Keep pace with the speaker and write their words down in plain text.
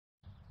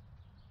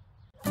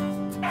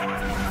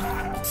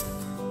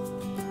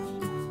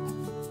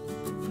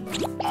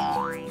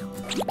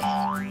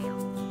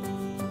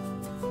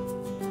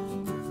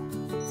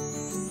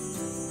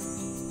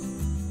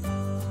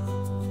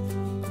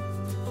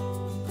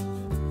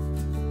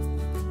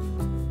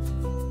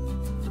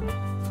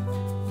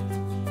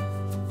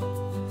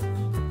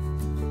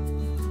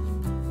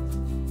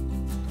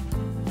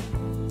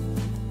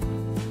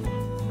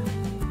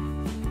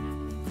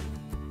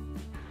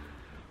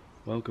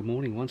Well, good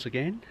morning once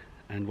again,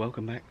 and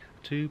welcome back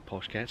to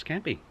Posh Cats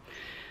Camping.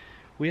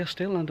 We are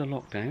still under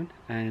lockdown,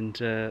 and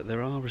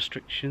there are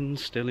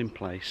restrictions still in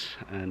place,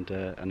 and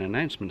an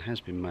announcement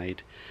has been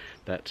made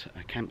that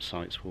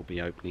campsites will be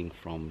opening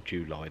from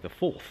July the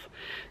 4th.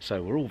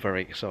 So we're all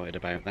very excited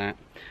about that,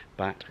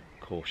 but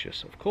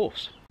cautious of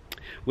course.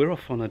 We're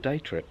off on a day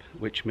trip,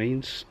 which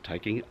means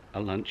taking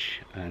a lunch,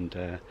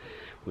 and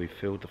we've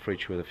filled the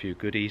fridge with a few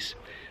goodies.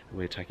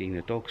 We're taking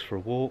the dogs for a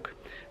walk,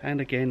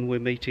 and again we're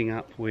meeting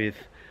up with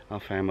our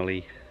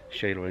family,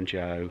 Sheila and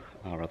Joe,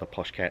 our other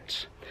posh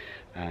cats,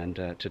 and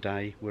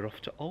today we're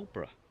off to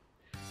Aldeburgh.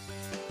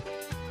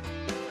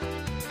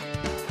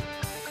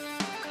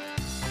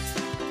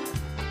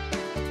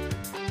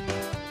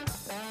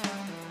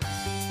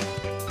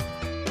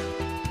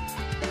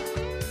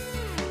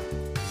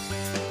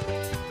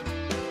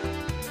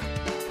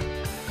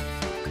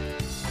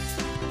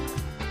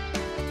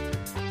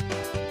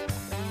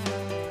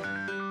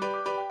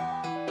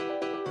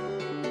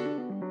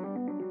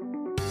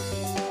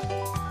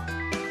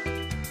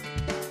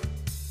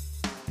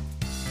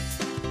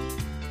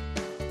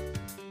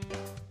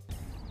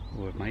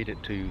 We've made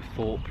it to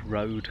Thorpe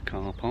Road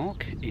Car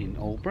Park in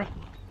Aldeburgh,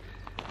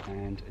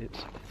 and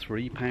it's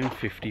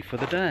 £3.50 for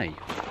the day.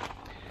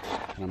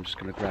 And I'm just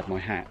going to grab my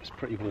hat, it's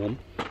pretty warm.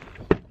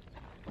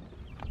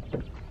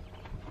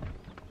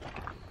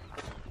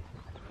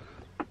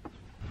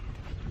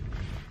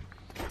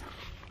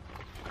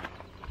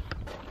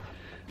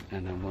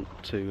 And I want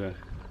to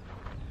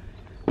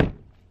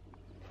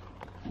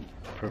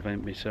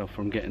prevent myself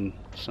from getting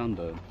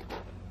sunburned.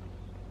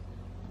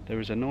 There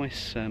is a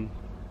nice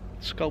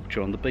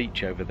sculpture on the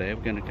beach over there.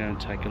 We're going to go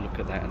and take a look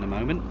at that in a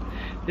moment.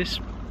 This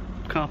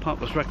car park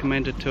was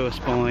recommended to us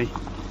by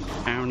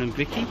Aaron and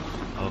Vicky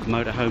of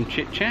Motorhome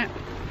Chit Chat,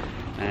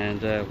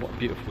 and what a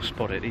beautiful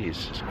spot it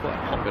is. It's quite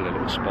a popular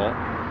little spot.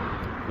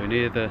 We're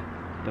near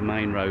the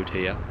main road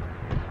here,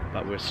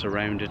 but we're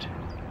surrounded,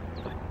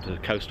 the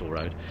coastal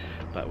road,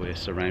 but we're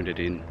surrounded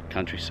in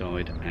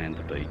countryside and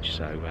the beach,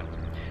 so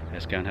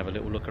let's go and have a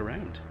little look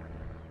around.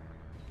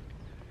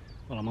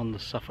 Well, I'm on the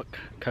Suffolk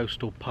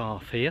coastal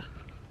path here,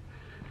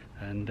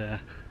 and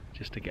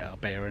just to get our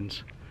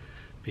bearings,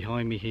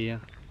 behind me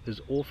here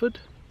is Orford,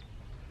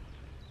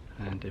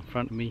 and in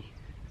front of me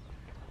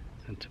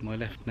and to my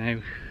left now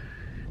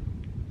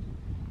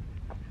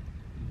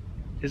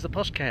is the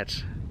Posh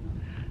Cats,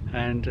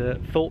 and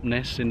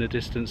Thorpeness in the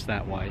distance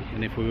that way.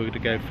 And if we were to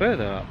go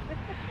further up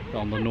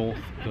on the north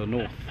of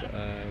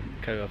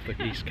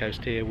the east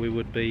coast here, we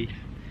would be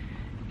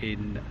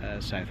in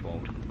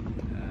Southwold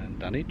and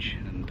Dunwich,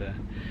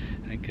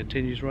 and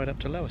continues right up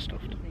to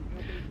Lowestoft.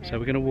 So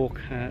we're going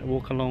to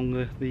walk along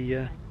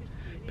the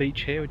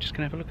beach here. We're just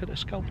going to have a look at the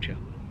sculpture.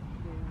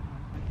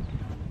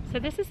 So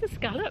this is the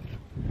Scallop,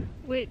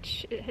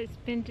 which has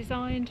been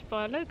designed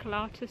by a local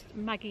artist,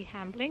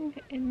 MkII,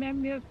 in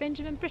memory of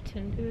Benjamin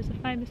Britten, who was a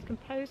famous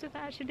composer that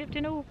actually lived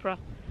in Aldeburgh.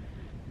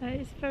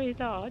 It's very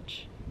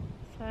large.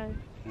 So.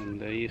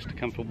 And he used to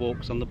come for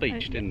walks on the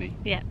beach, didn't he?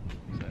 Yeah,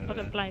 so, I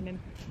don't blame him.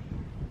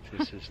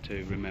 This is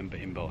to remember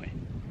him by.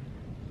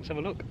 Let's have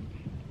a look.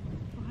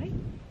 Right.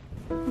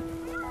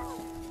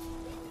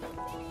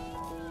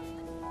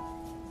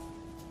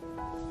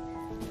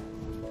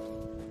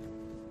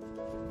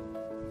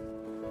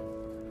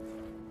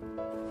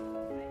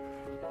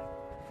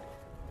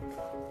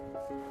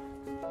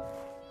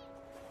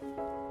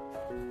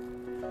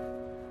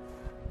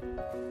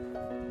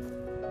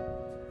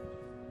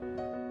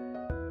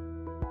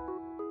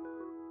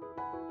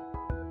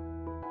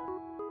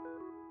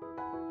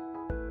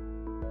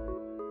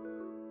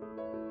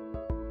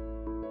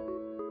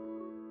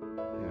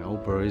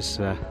 Aldeburgh is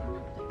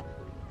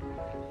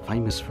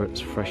famous for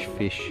its fresh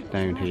fish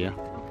down here.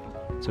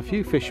 There's a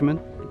few fishermen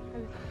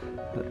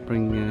that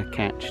bring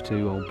catch to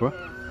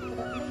Aldeburgh.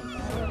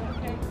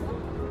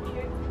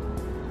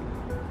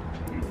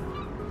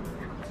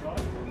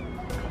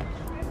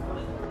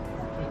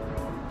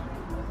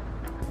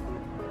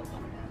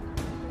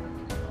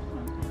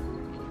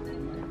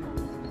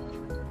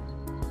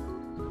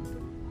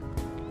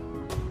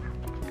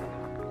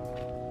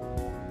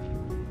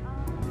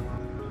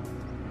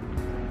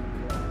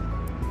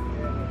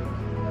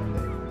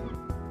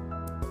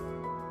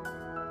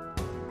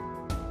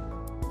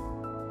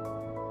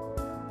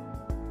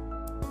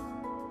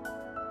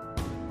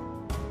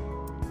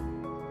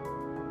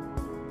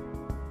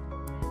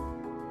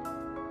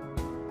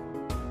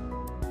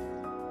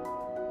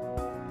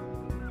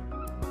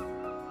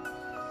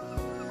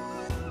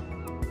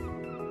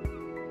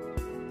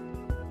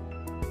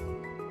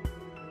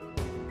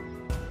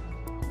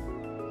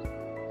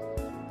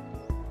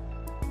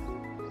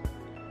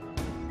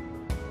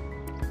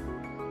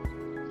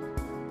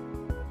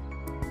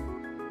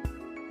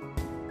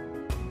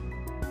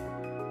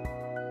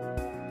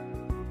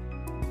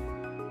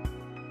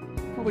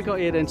 What we got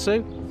here then,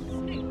 Sue?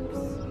 Snooks.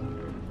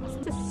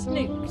 That's just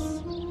Snooks.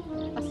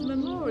 That's a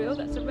memorial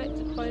that's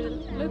erected by the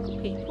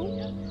local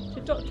people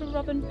to Dr.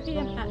 Robin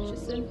P.M.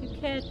 Atchison, who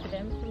cared for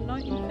them from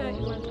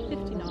 1931 to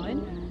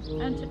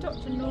 59, and to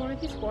Dr. Nora,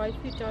 his wife,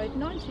 who died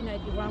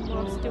 1981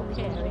 while still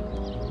caring.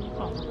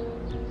 Oh.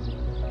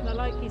 And I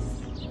like his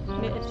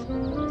knitted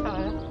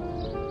attire.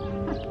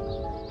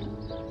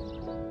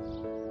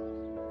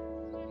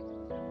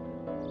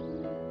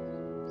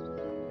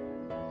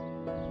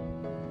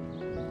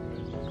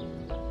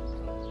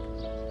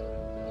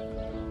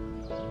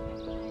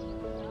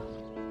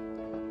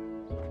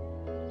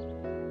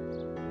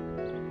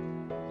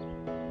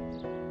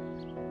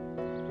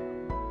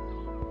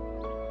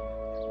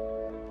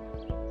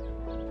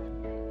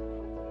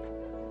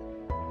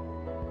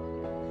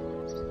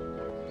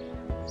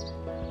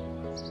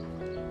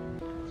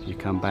 You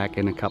come back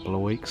in a couple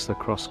of weeks, the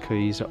cross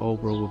quays at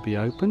Aldeburgh will be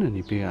open and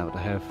you'll be able to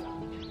have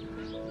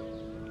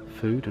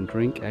food and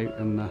drink out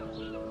on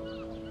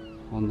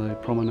the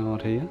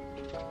promenade here.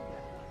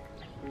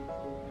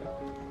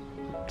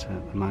 But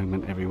at the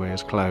moment everywhere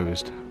is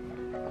closed.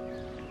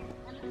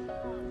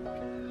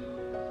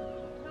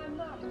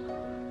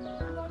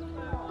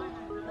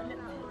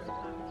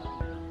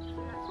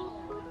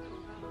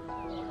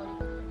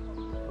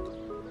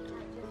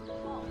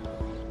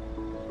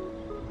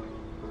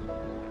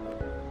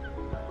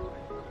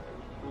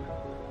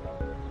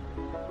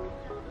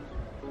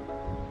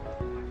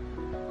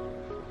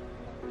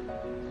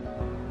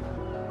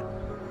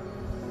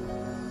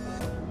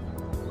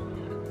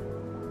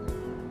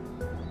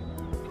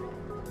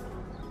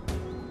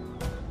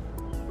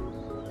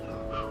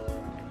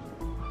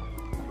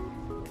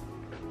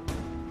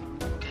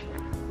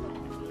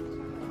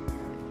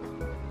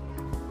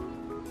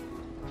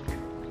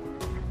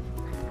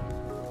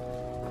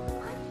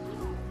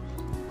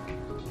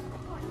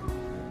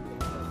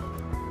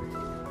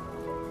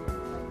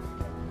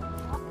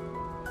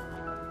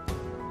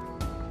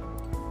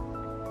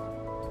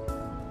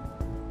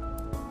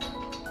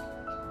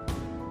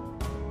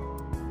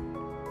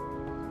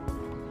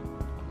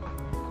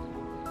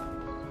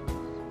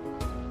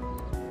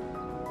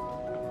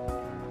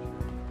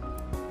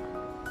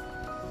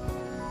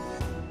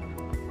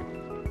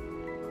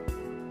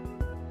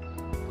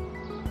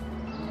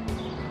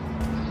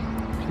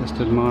 Just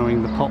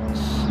admiring the pots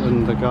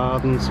and the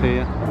gardens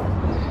here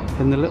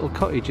and the little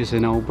cottages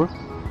in Aldeburgh.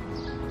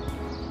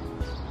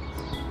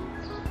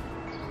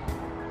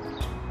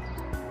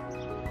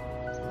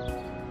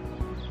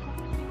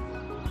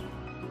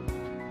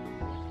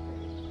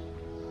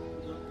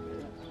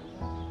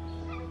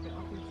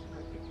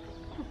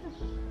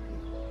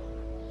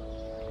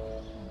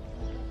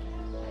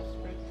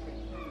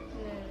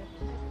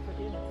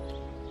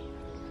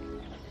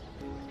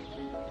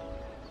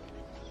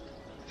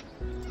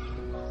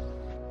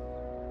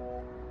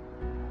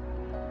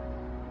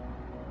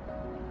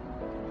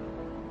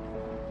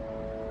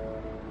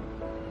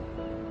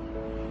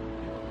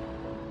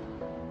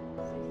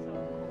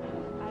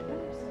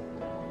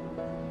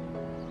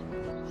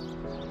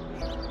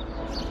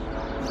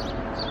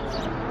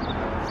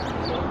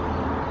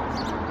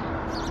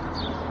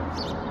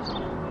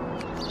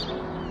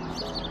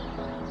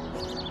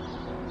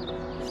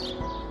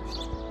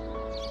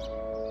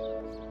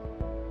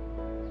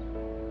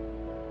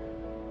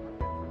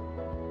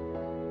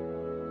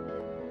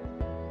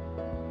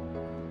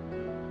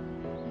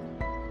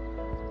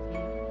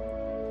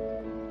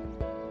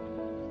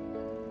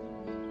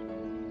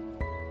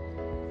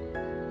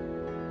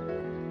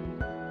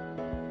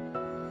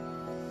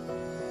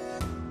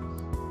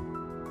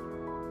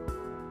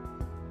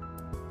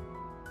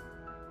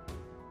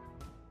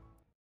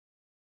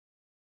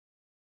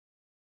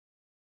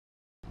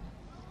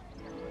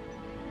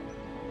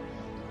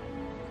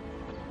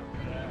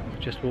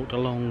 Just walked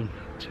along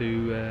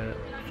to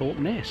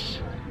Thorpeness,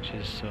 which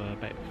is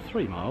about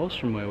 3 miles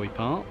from where we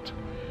parked.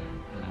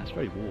 It's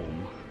very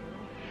warm,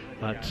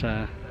 but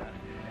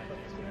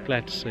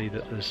glad to see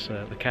that there's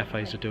the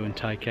cafes are doing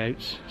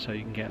takeouts, so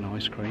you can get an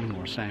ice cream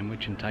or a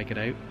sandwich and take it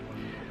out.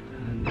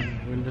 And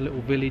we're in the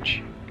little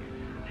village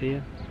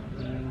here,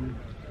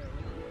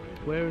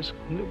 where there's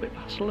a little bit of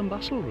hustle and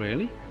bustle,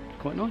 really.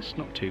 Quite nice,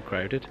 not too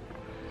crowded.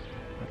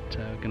 But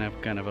we're going to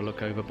go and have a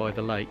look over by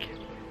the lake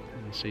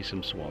and see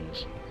some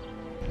swans.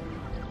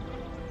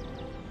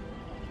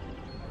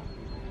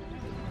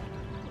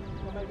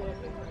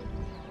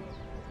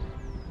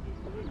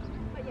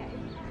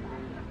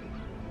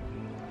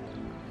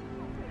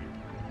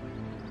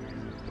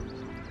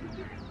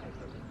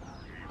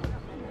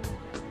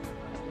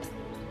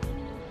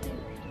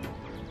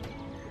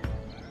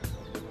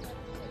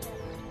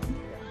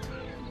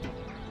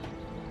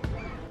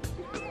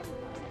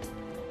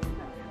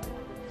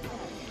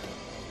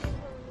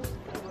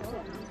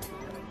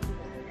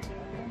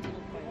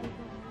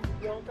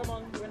 Come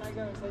on, when I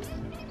go, please.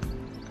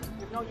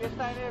 If not, you're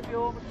staying here if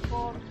you're over the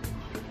phone.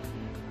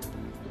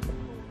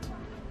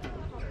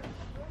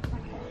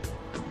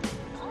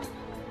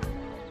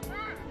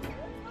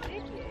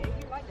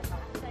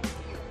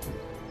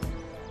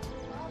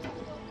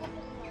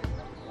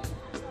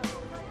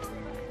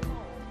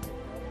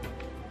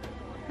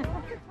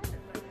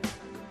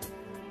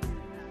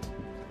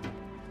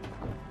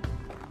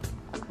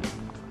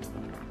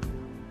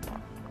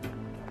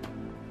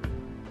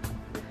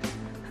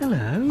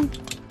 Hello.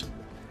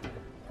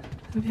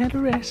 Have you had a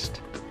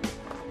rest?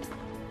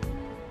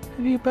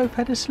 Have you both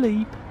had a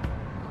sleep?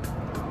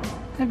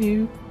 Have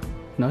you?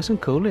 Nice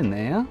and cool in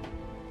there.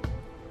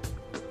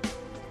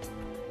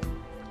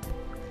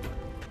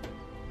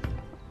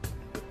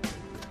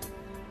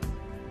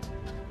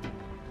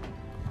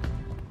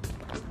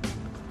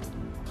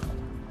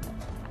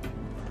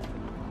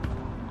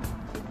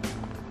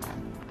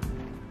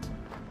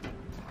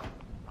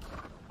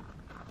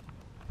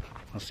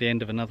 That's the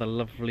end of another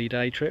lovely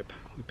day trip.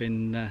 We've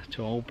been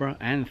to Aldeburgh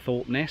and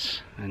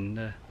Thorpeness,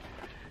 and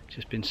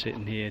just been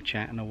sitting here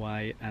chatting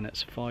away, and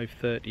it's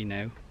 5:30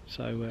 now,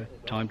 so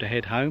time to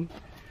head home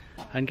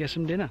and get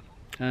some dinner.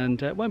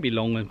 And it won't be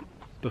long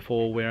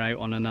before we're out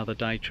on another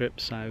day trip,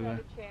 so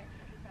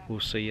we'll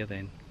see you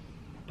then.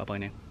 Bye bye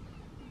now.